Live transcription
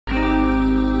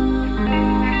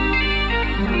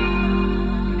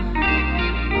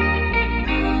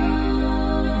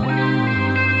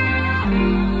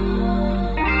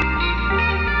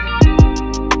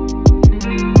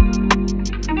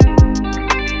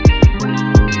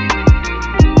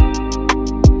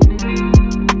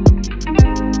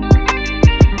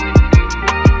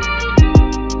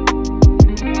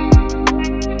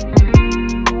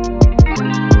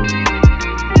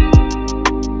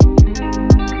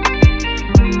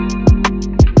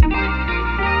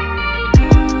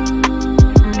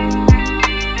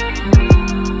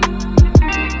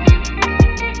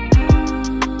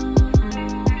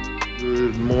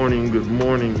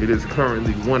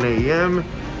currently 1 a.m.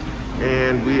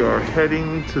 and we are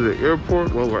heading to the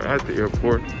airport. Well, we're at the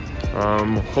airport.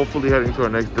 Hopefully heading to our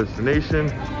next destination.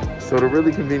 So the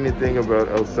really convenient thing about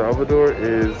El Salvador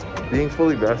is being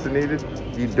fully vaccinated.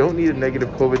 You don't need a negative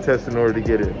COVID test in order to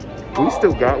get in. We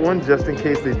still got one just in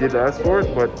case they did ask for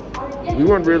it, but we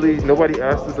weren't really, nobody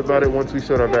asked us about it once we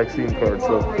showed our vaccine card.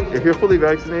 So if you're fully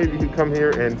vaccinated, you can come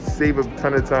here and save a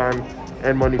ton of time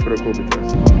and money for the COVID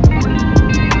test.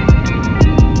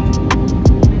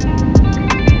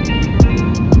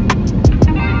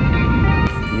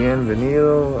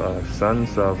 Bienvenido a San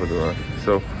Salvador.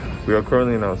 So we are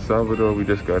currently in El Salvador. We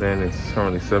just got in. It's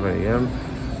currently 7 a.m.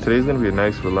 Today's going to be a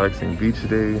nice relaxing beach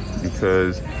day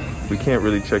because we can't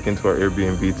really check into our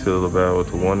Airbnb till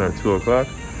about 1 or 2 o'clock.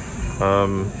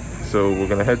 So we're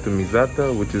going to head to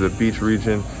Mizata, which is a beach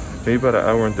region, maybe about an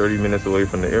hour and 30 minutes away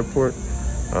from the airport.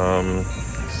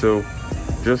 So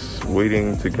just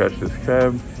waiting to catch this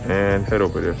cab and head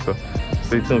over there. So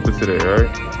stay tuned for today, all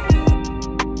right?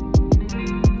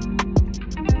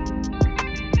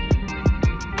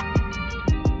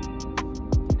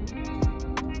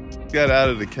 Got out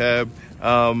of the cab.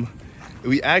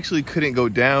 We actually couldn't go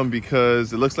down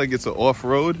because it looks like it's an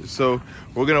off-road. So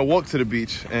we're gonna walk to the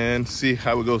beach and see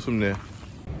how it goes from there.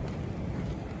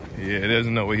 Yeah, there's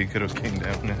no way he could have came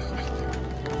down this.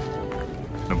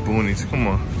 The boonies, come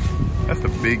on. That's a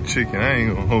big chicken, I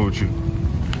ain't gonna hold you.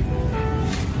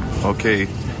 Okay,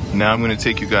 now I'm gonna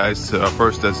take you guys to our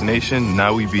first destination,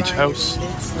 Nawi Beach House.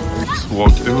 Just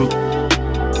walk through.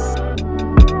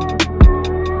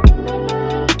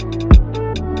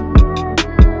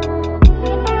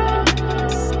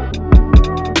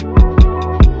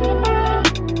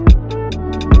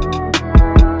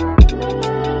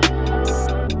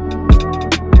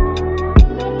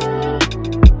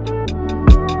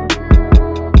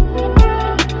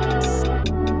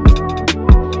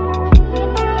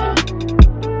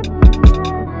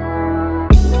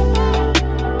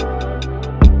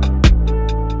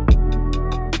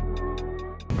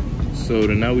 So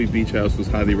the Nawi Beach House was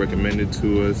highly recommended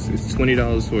to us. It's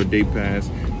 $20 for a day pass,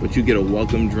 but you get a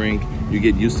welcome drink. You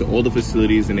get used to all the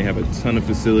facilities, and they have a ton of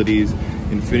facilities,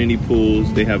 infinity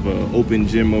pools. They have an open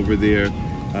gym over there.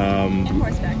 And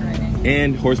horseback riding.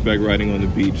 And horseback riding on the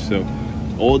beach. So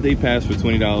all day pass for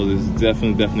 $20 is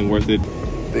definitely worth it.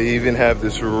 They even have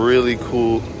this really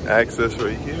cool access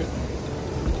right here.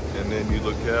 And then you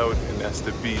look out and that's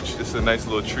the beach. This is a nice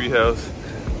little tree house.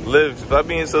 Liv, stop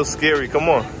being so scary, come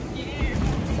on.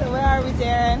 So where are we,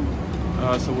 Darren?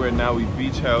 So we're at Nawi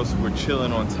Beach House. We're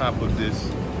chilling on top of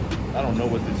this. I don't know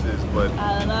what this is, but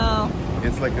I don't know.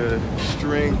 it's like a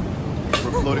string.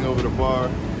 We're floating over the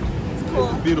bar. It's cool.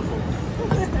 It's beautiful.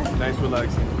 Nice,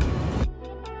 relaxing.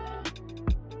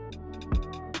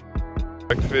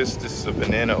 Breakfast. This is a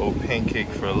banana oat pancake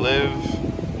for Liv.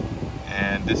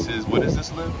 And this is, what is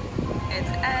this, Liv? It's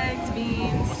eggs,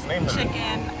 beans, What's the name of it?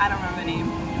 chicken. I don't remember the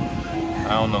name.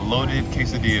 I don't know, loaded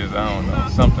quesadillas, I don't know,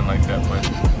 something like that, but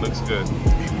it looks good.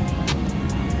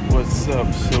 What's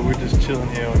up? So we're just chilling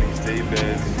here on these day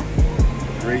beds.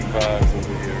 Great vibes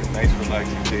over here. Nice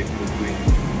relaxing day for the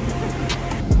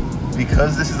week.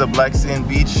 Because this is a black sand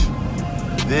beach,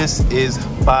 this is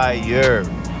fire.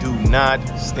 Do not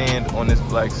stand on this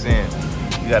black sand.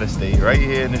 You gotta stay right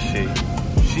here in the shade.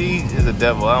 She is a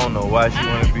devil. I don't know why she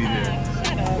wanna be there,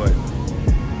 but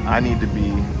I need to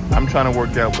be. I'm trying to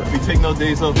work out, but we take no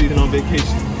days off even on vacation.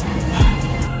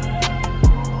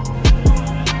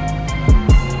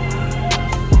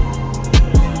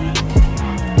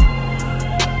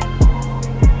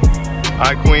 All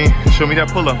right, Queen, show me that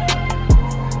pull-up.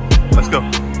 Let's go.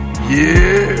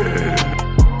 Yeah.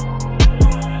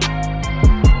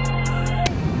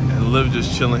 And Liv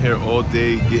just chilling here all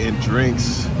day, getting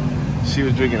drinks. She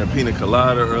was drinking a pina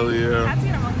colada earlier. That's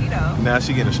getting a mojito. Now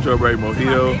she getting a strawberry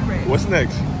mojito. What's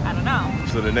next? I don't know.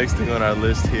 So the next thing on our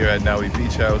list here at Nawi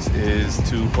Beach House is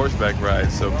to horseback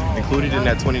ride. So included in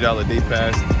that $20 day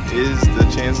pass is the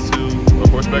chance to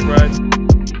horseback ride.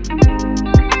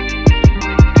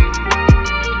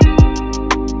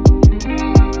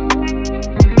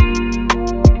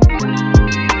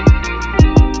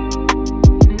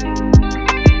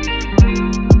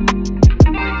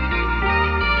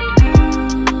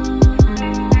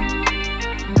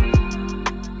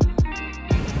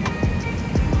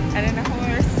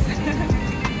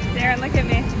 Look at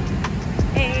me.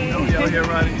 Hey. Yo, here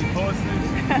riding these horses.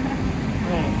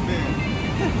 Oh man.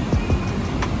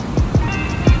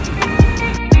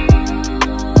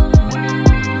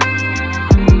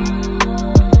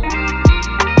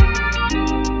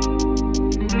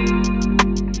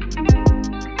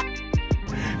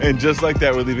 And just like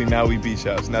that, we're leaving Nawi Beach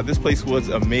House. Now, this place was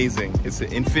amazing. It's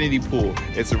an infinity pool.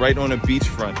 It's right on a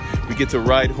beachfront. We get to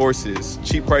ride horses,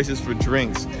 cheap prices for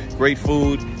drinks, great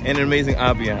food, and an amazing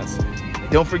ambiance.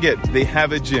 Don't forget, they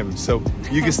have a gym, so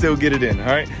you can still get it in, all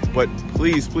right? But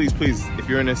please, please, please, if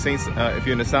you're in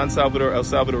the San Salvador, El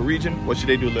Salvador region, what should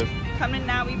they do, Liv? Come to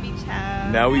Nawi Beach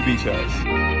House. Nawi Beach House.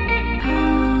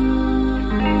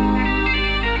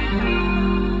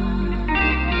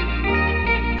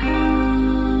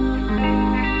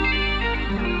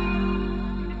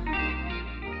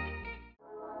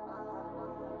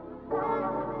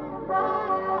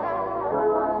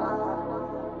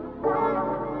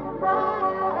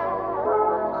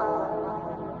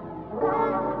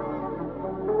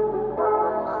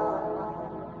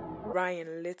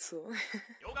 Ryan Little.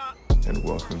 And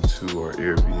welcome to our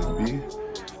Airbnb.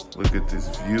 Look at this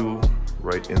view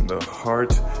right in the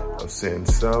heart of San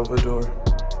Salvador.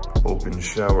 Open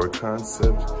shower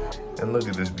concept. And look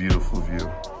at this beautiful view.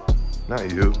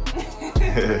 Not you.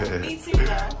 Me too,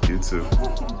 though. You too.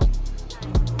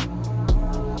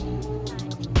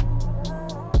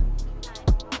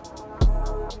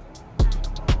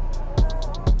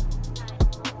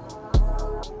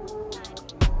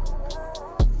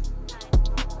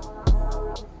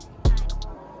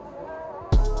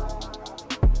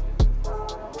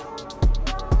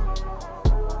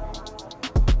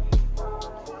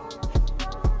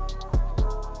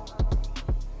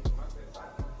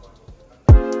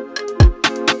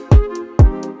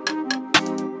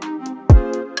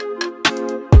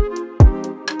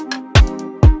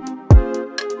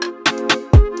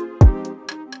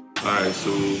 Alright, so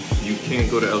you can't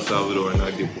go to El Salvador and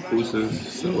not get pupusas,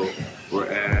 so we're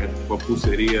at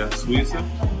Pupuseria Suiza,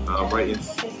 right in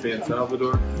San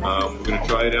Salvador. We're gonna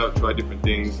try it out, try different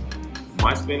things.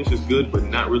 My Spanish is good, but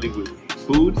not really with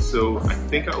food, so I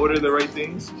think I ordered the right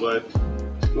things, but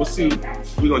we'll see.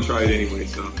 We're gonna try it anyway,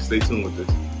 so stay tuned with this.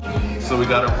 So we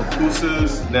got our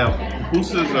pupusas. Now,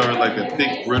 pupusas are like a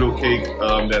thick brittle cake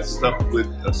that's stuffed with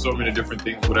an assortment of different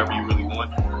things, whatever you really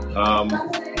want.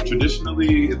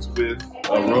 Traditionally, it's with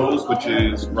arroz, which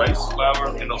is rice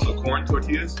flour, and also corn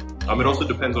tortillas. It also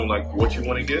depends on like what you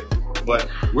want to get. But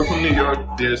we're from New York.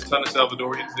 There's a ton of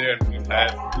Salvadorians there, and we've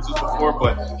had pupusas before,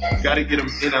 but you gotta get them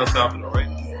in El Salvador, right?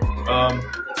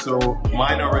 So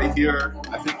mine are right here.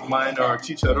 I think mine are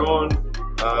chicharron,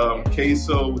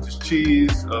 queso, which is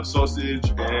cheese,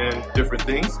 sausage, and different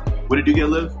things. What did you get,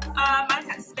 Liv? Mine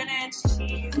has spinach,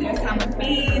 cheese, there's some with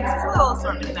beans. It's a little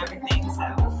assortment and everything,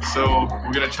 So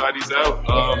we're gonna try these out.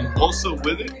 Also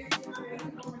with it,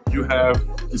 you have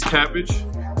this cabbage.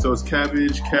 So it's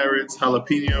cabbage, carrots,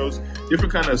 jalapenos,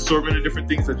 different kind of assortment of different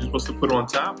things that you're supposed to put on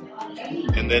top.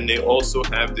 And then they also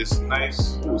have this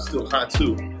nice, oh, it's still hot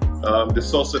too.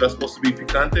 This salsa that's supposed to be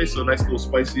picante, so nice little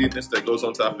spiciness that goes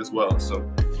on top as well. So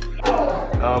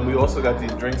we also got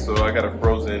these drinks. So I got a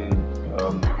frozen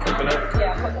coconut.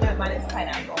 Yeah, coconut, mine is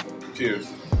pineapple.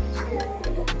 Cheers.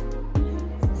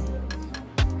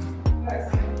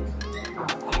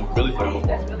 Really flavorful.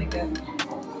 That's really good.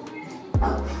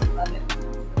 Love it.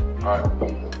 Alright.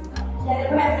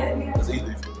 Let's eat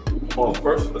these. Well,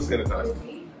 first, let's sanitize.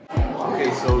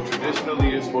 Okay, so traditionally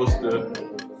you're supposed to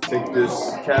take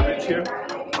this cabbage here.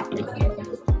 Open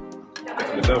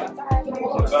it up.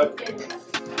 One side.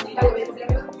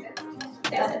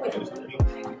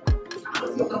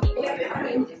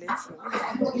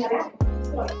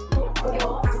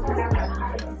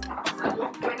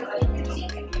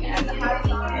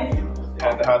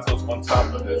 And the hot sauce on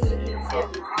top of this. So.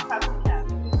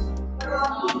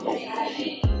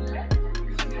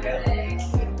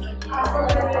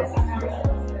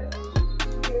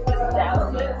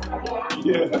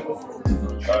 Yeah.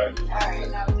 Alright.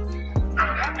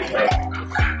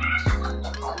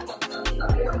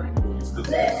 Still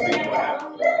sleeping on that.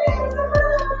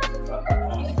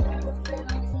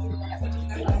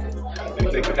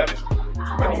 Take the cabbage.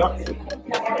 Right top.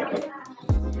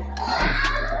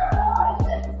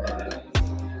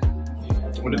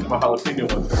 What is my jalapeno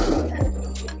one?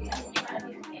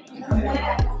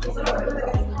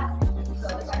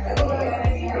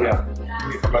 Yeah, you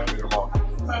need to come back to your mom.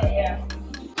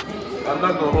 I'm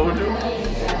not gonna hold you.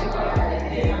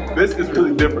 This is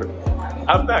really different.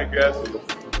 I'm not gassing.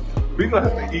 We're gonna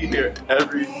have to eat here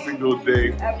every single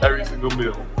day, every single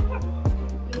meal.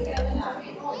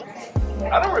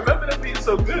 I don't remember that being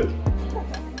so good.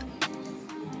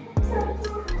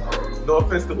 No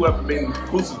offense to whoever made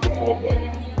pupusas before, but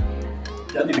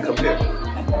y'all need to come here.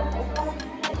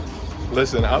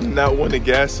 Listen, I'm not one to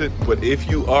gas it, but if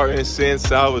you are in San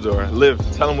Salvador, Liv,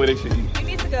 tell them where they should eat. You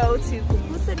need to go to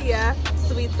Pupuseria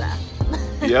Suiza.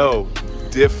 Yo,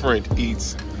 different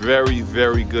eats very,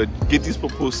 very good. Get these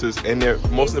pupusas, and they're,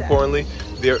 most importantly,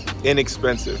 they're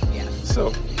inexpensive. Yes.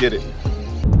 So get it.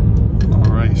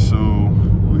 All right, so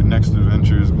our next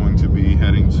adventure is going to be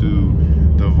heading to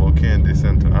the Volcano de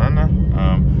Santa Ana.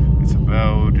 It's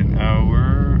about an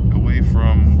hour away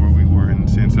from where we were in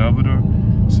San Salvador.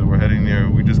 So we're heading there.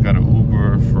 We just got an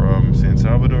Uber from San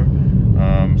Salvador.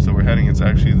 So we're heading, it's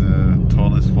actually the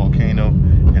tallest volcano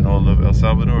in all of El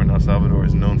Salvador, and El Salvador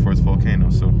is known for its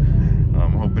volcanoes. So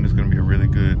I'm hoping it's gonna be a really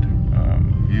good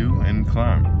view and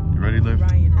climb. You ready, Liv?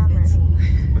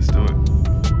 Let's do it.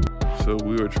 So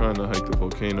we were trying to hike the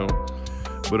volcano,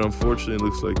 but unfortunately it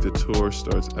looks like the tour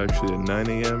starts actually at 9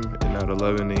 a.m. and not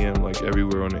 11 a.m. like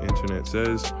everywhere on the internet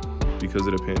says because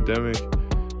of the pandemic.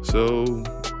 So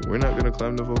we're not gonna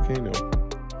climb the volcano.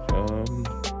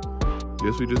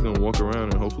 Guess we're just gonna walk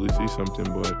around and hopefully see something,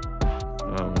 but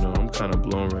I don't know, I'm kind of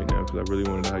blown right now because I really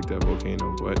wanted to hike that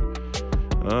volcano,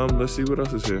 but let's see what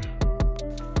else is here.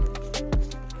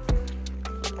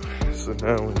 So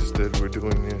now instead we're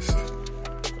doing this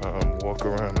walk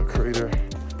around the crater.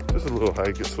 Just a little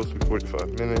hike. It's supposed to be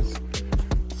 45 minutes.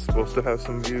 It's supposed to have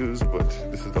some views, but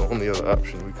this is the only other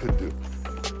option we could do.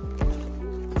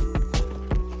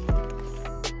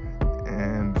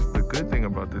 And the good thing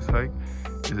about this hike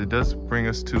is it does bring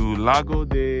us to Lago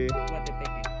de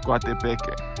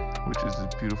Coatepeque, which is a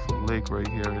beautiful lake right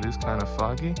here. It is kind of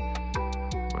foggy,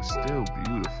 but still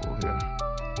beautiful here.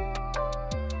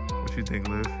 What you think,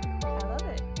 Liv? I love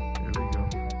it. Here we go.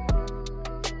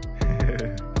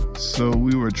 So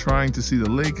we were trying to see the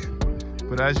lake,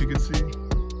 but as you can see,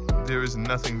 there is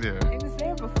nothing there. It was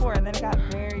there before, and then it got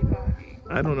very foggy.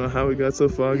 I don't know how it got so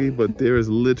foggy, but there is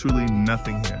literally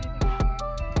nothing here.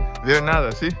 Ver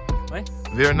nada, ¿sí? ¿Eh?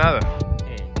 Ver nada.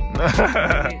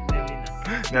 Neblina.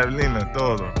 Neblina,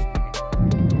 todo.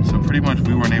 So pretty much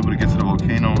we weren't able to get to the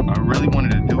volcano. I really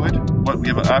wanted to do it, but we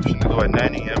have an option to go at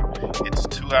 9 a.m. It's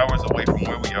 2 hours away from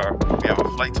where we are. We have a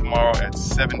flight tomorrow at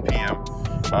 7 p.m.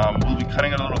 We'll be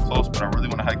cutting it a little close, but I really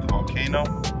want to hike the volcano.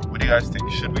 What do you guys think?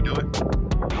 Should we do it?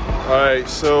 All right,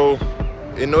 so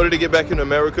in order to get back into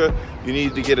America, you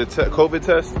need to get a COVID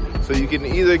test. So you can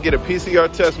either get a PCR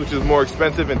test, which is more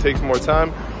expensive and takes more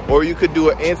time, or you could do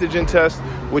an antigen test,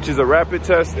 which is a rapid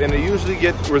test, and they usually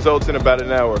get results in about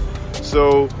an hour.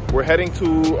 So we're heading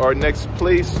to our next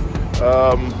place,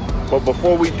 but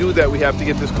before we do that, we have to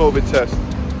get this COVID test.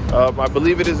 I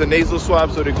believe it is a nasal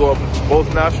swab, so they go up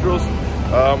both nostrils,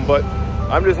 but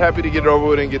I'm just happy to get it over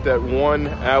with and get that 1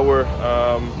 hour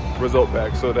result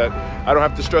back so that I don't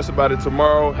have to stress about it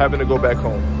tomorrow, having to go back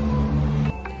home.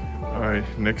 All right,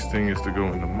 next thing is to go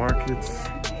in the markets.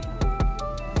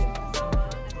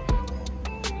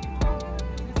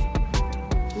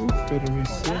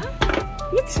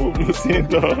 Lo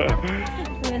siento.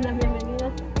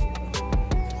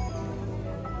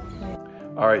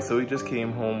 All right, so we just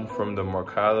came home from the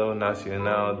Mercado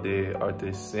Nacional de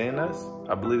Artesanias.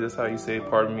 I believe that's how you say it.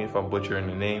 Pardon me if I'm butchering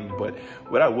the name, but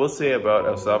what I will say about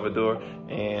El Salvador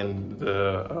and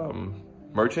the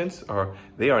merchants are,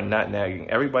 they are not nagging.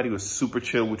 Everybody was super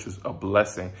chill, which was a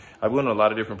blessing. I've gone to a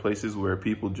lot of different places where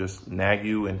people just nag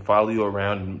you and follow you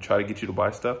around and try to get you to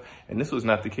buy stuff, and this was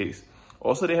not the case.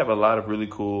 Also, they have a lot of really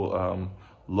cool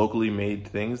locally made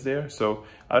things there, so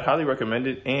I'd highly recommend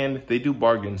it, and they do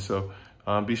bargains, so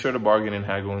be sure to bargain and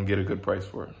haggle and get a good price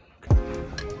for it. Okay.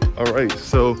 All right,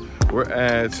 so we're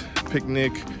at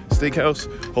Picnic Steakhouse,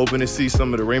 hoping to see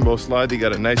some of the rainbow slide. They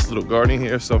got a nice little garden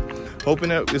here, so hoping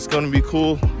that it's gonna be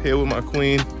cool here with my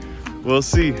queen. We'll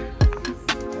see.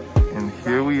 And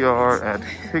here we are at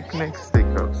Picnic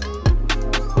Steakhouse.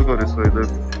 We'll go this way,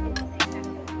 Liv.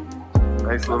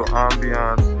 Nice little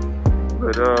ambiance,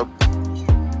 lit up.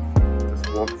 Just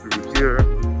walk through here.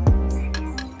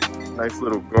 Nice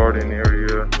little garden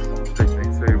area,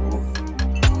 picnic table.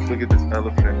 Look at this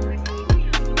elephant.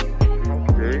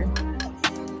 Okay.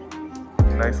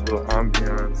 Nice little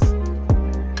ambiance.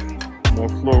 More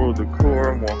floral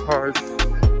decor, more hearts.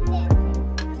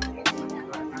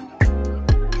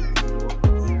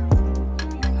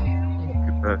 Look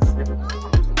at that.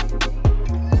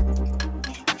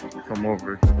 Come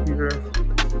over here.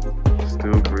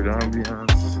 Still great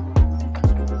ambiance.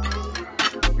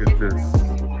 Look at this.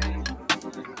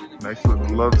 Nice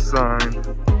little love sign.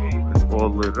 It's all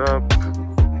lit up.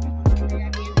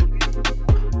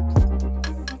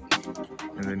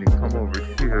 And then you come over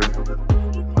here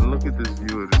and look at this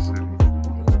view of the city.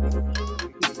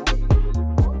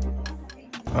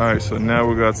 All right, so now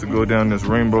we're about to go down this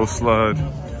rainbow slide.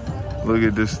 Look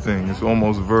at this thing, it's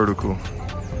almost vertical.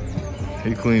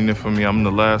 He cleaned it for me, I'm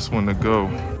the last one to go.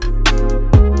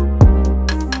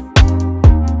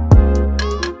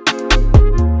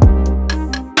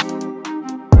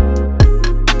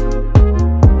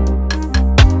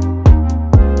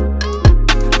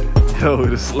 Yo,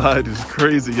 the slide is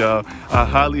crazy, y'all. I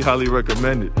highly, highly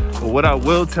recommend it. But what I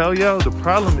will tell y'all, the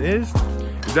problem is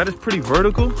that it's pretty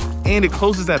vertical and it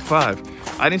closes at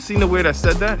 5. I didn't see nowhere that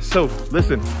said that. So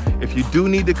listen, if you do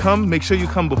need to come, make sure you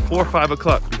come before 5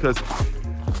 o'clock because,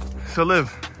 so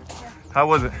Liv, how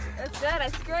was it? It's good. I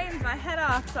screamed my head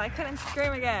off so I couldn't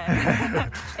scream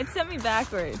again. It sent me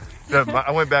backwards. Yeah,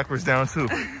 I went backwards down too.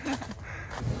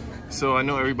 So I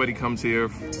know everybody comes here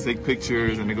to take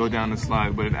pictures and to go down the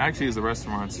slide, but it actually is a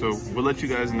restaurant. So we'll let you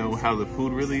guys know how the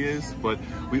food really is, but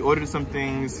we ordered some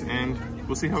things and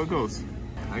we'll see how it goes.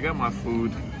 I got my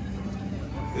food.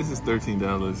 This is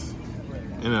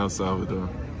 $13 in El Salvador.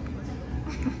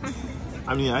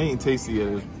 I mean, I ain't tasty yet.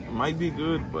 It might be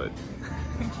good, but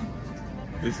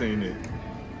this ain't it.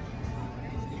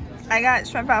 I got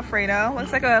shrimp Alfredo.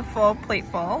 Looks like a full plate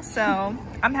full, so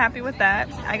I'm happy with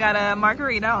that. I got a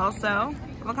margarita also.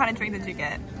 What kind of drink did you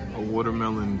get? A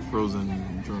watermelon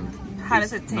frozen drink. How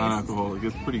does it taste? Non-alcoholic.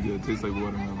 It's pretty good. It tastes like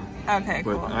watermelon. Okay,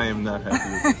 but cool. I am not happy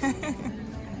with it.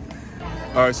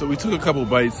 All right, so we took a couple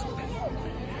bites.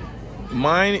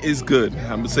 Mine is good.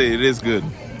 I'm gonna say it is good,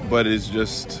 but it's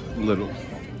just little.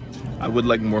 I would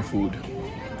like more food.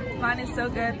 Mine is so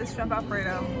good. The shrimp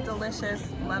Alfredo,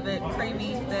 delicious. Love it.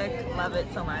 Creamy, thick. Love it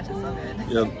so much. It's so good.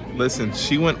 Yeah, listen,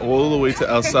 she went all the way to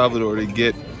El Salvador to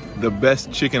get the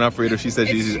best chicken Alfredo she said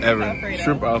she's ever had.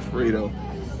 Shrimp Alfredo.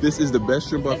 This is the best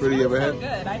shrimp Alfredo you ever had? It's so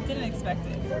good. I didn't expect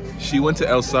it. She went to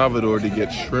El Salvador to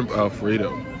get shrimp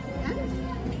Alfredo.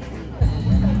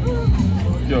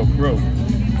 Yo, bro.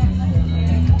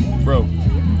 Bro,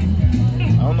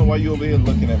 I don't know why you over here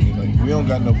looking at me like we don't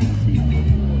got no food for you.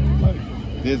 Like,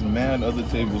 there's mad other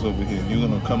tables over here. You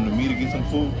gonna come to me to get some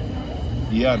food?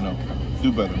 Yeah, I know.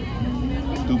 Do better.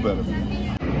 Do better.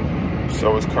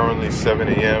 So it's currently 7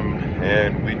 a.m.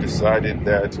 and we decided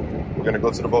that we're gonna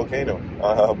go to the volcano.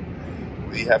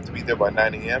 We have to be there by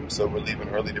 9 a.m. so we're leaving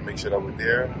early to make sure that we're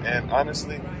there. And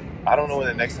honestly, I don't know when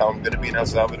the next time I'm gonna be in El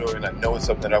Salvador, and I know it's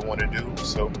something I want to do.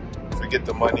 So forget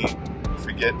the money.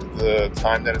 Forget the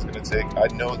time that it's going to take. I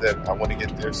know that I want to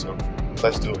get there, so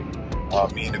let's do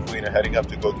it. Me and the Queen are heading up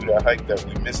to go do that hike that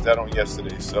we missed out on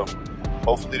yesterday. So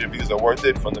hopefully the views are worth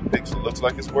it. From the pics, it looks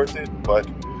like it's worth it. But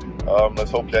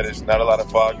let's hope that it's not a lot of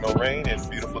fog, no rain, and a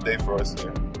beautiful day for us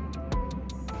there.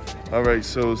 All right,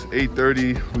 so it's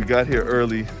 8:30. We got here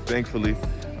early, thankfully.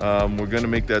 We're going to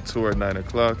make that tour at 9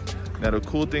 o'clock. Now, the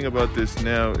cool thing about this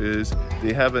now is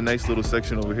they have a nice little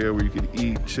section over here where you can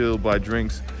eat, chill, buy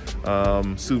drinks,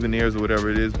 souvenirs or whatever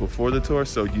it is before the tour.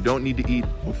 So you don't need to eat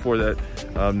before that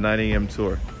 9 a.m.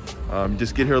 tour.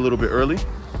 Just get here a little bit early.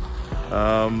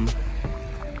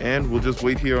 And we'll just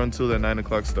wait here until that 9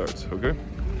 o'clock starts, okay?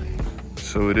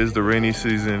 So it is the rainy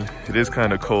season. It is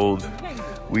kind of cold.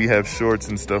 We have shorts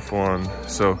and stuff on.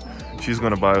 So she's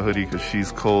gonna buy a hoodie because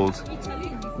she's cold.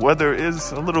 Weather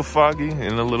is a little foggy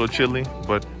and a little chilly,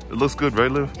 but it looks good, right,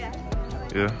 Liv?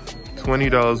 Yeah.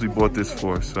 $20 we bought this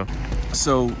for, so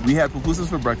we had pupusas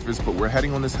for breakfast, but we're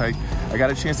heading on this hike. I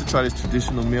got a chance to try this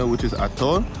traditional meal, which is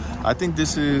atol. I think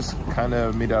this is kind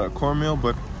of made out of cornmeal,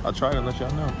 but I'll try it and let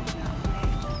y'all know.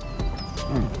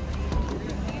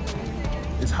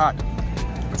 It's hot.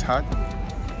 It's hot.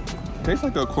 Tastes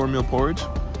like a cornmeal porridge.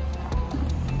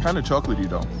 Kind of chocolatey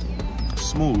though.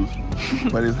 Smooth,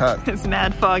 but it's hot. It's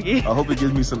mad foggy. I hope it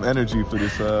gives me some energy for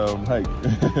this hike.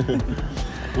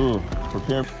 Ooh,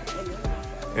 prepare.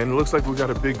 And it looks like we got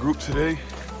a big group today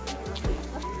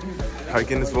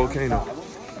hiking this volcano.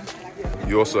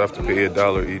 You also have to pay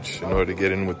 $1 each in order to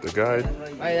get in with the guide.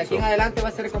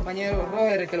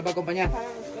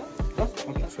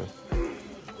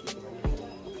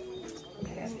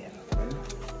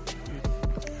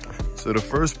 So the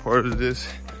first part of this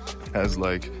has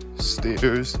like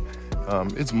stairs.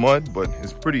 It's mud, but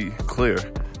it's pretty clear.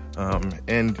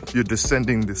 And you're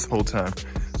descending this whole time.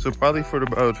 So probably for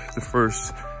about the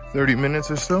first 30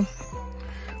 minutes or so,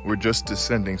 we're just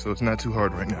descending, so it's not too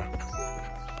hard right now.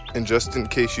 And just in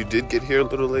case you did get here a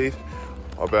little late,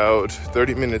 about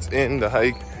 30 minutes in the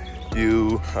hike,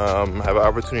 you have an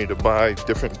opportunity to buy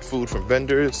different food from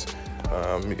vendors.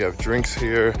 You have drinks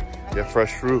here, you have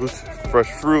fresh fruit.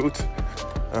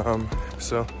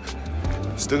 So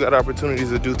still got opportunities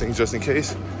to do things just in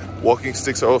case. Walking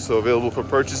sticks are also available for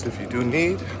purchase if you do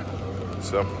need.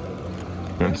 So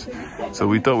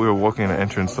we thought we were walking the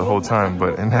entrance the whole time,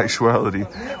 but in actuality,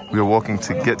 we were walking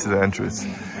to get to the entrance.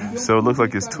 So it looks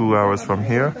like it's 2 hours from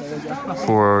here.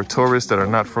 For tourists that are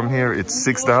not from here, it's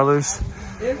 $6.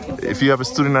 If you have a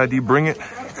student ID, bring it,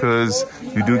 because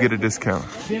you do get a discount.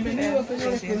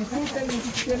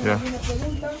 Yeah.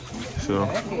 So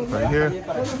right here,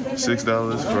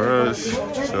 $6 for us.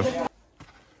 So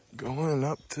Going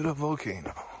up to the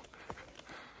volcano.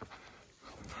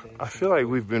 I feel like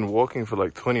we've been walking for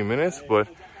like 20 minutes, but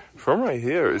from right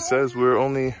here, it says we're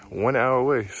only 1 hour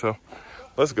away. So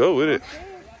let's go with it.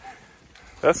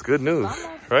 That's good news,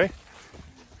 right?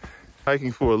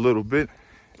 Hiking for a little bit.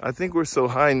 I think we're so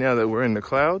high now that we're in the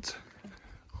clouds,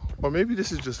 or maybe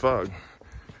this is just fog.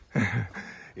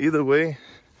 Either way,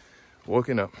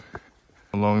 walking up.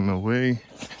 Along the way,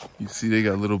 you see they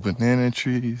got little banana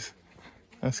trees.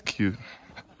 That's cute.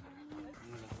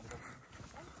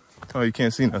 Oh, you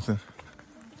can't see nothing.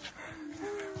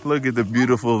 Look at the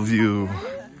beautiful view.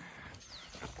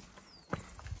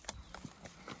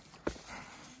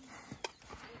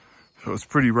 So it's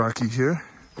pretty rocky here.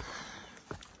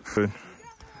 But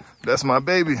that's my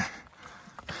baby.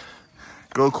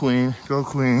 Go queen, go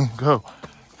queen, go.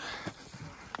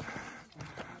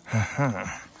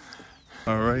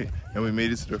 All right, and we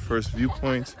made it to the first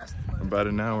viewpoint. We're about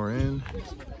an hour in.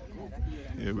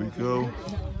 Here we go.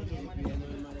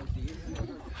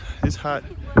 It's hot.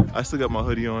 I still got my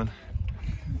hoodie on.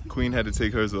 Queen had to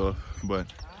take hers off, but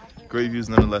great views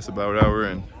nonetheless. About an hour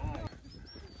in.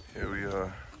 Here we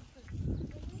are.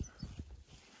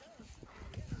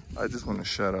 I just want to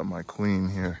shout out my queen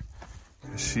here.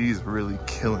 She's really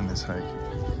killing this hike.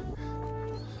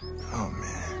 Oh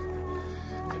man.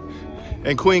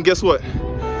 And queen, guess what?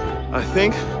 I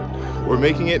think we're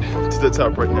making it to the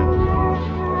top right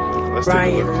now. Let's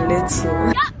take a look.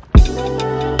 Little.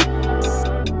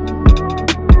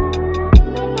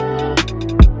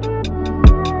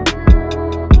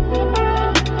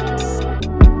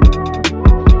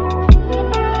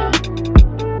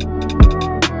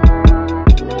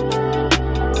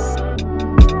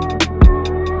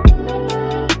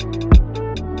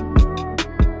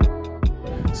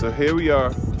 So here we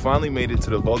are, finally made it to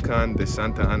the Volcán de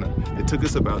Santa Ana. It took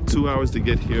us about 2 hours to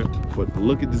get here, but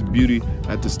look at this beauty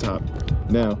at this top.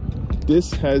 Now,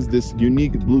 this has this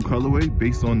unique blue colorway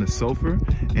based on the sulfur,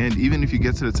 and even if you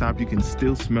get to the top, you can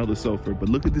still smell the sulfur. But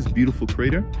look at this beautiful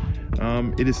crater.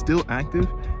 It is still active.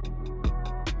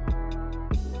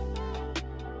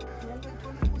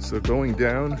 So going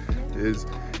down is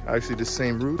actually the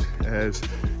same route as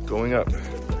going up.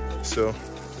 So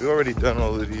we've already done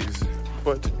all of these,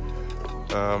 but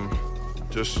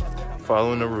just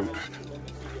following the route.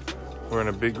 We're in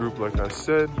a big group, like I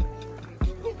said,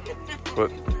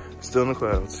 but still in the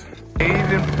clouds.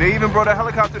 They even brought a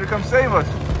helicopter to come save us.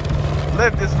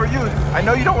 Liv, this is for you. I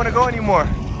know you don't want to go anymore.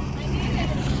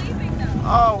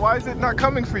 Oh, why is it not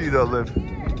coming for you though, Liv?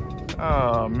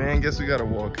 Oh man, guess we gotta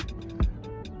walk.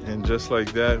 And just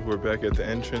like that, we're back at the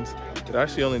entrance. It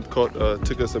actually only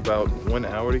took us about 1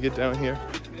 hour to get down here.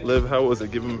 Liv, how was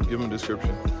it? Give him a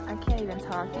description. I can't even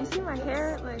talk. Do you see my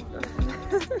hair? Like,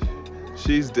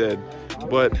 She's dead.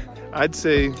 But I'd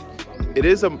say it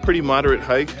is a pretty moderate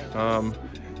hike.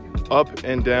 Up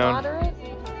and down. Moderate?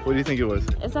 What do you think it was?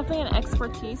 It's definitely an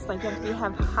expertise. Like, you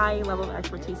have high level of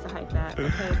expertise to hike that.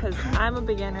 Okay, because I'm a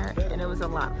beginner and it was a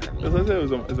lot for me. As I said,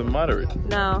 it was a moderate.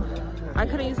 No, I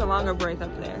could have used a longer break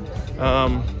up there.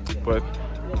 But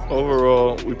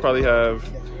overall, we probably have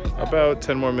about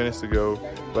 10 more minutes to go.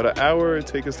 About an hour it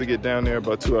take us to get down there,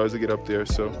 about 2 hours to get up there.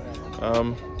 So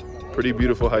pretty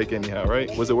beautiful hike anyhow,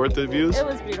 right? Was it worth the views? It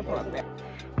was beautiful up there.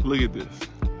 Look at this.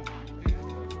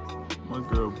 My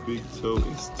girl Big Toe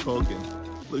is talking.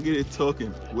 Look at it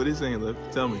talking. What is it saying, Liv?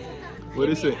 Tell me. What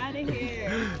is it?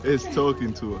 It's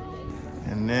talking to her.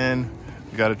 And then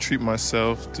I gotta treat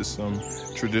myself to some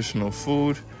traditional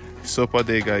food. Sopa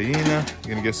de gallina. I'm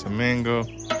gonna get some mango,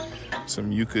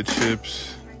 some yuca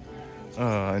chips.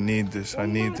 I need this, I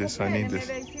need this, I need this.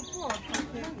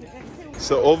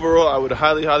 So overall, I would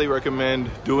highly recommend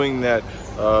doing that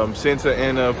Santa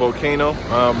Ana volcano.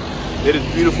 It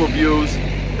is beautiful views.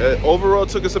 Overall, it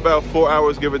took us about 4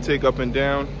 hours, give or take, up and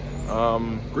down.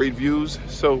 Great views.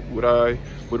 So what I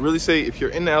would really say, if you're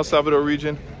in the El Salvador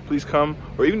region, please come.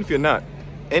 Or even if you're not,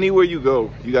 anywhere you go,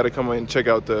 you got to come and check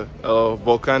out the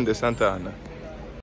Volcán de Santa Ana.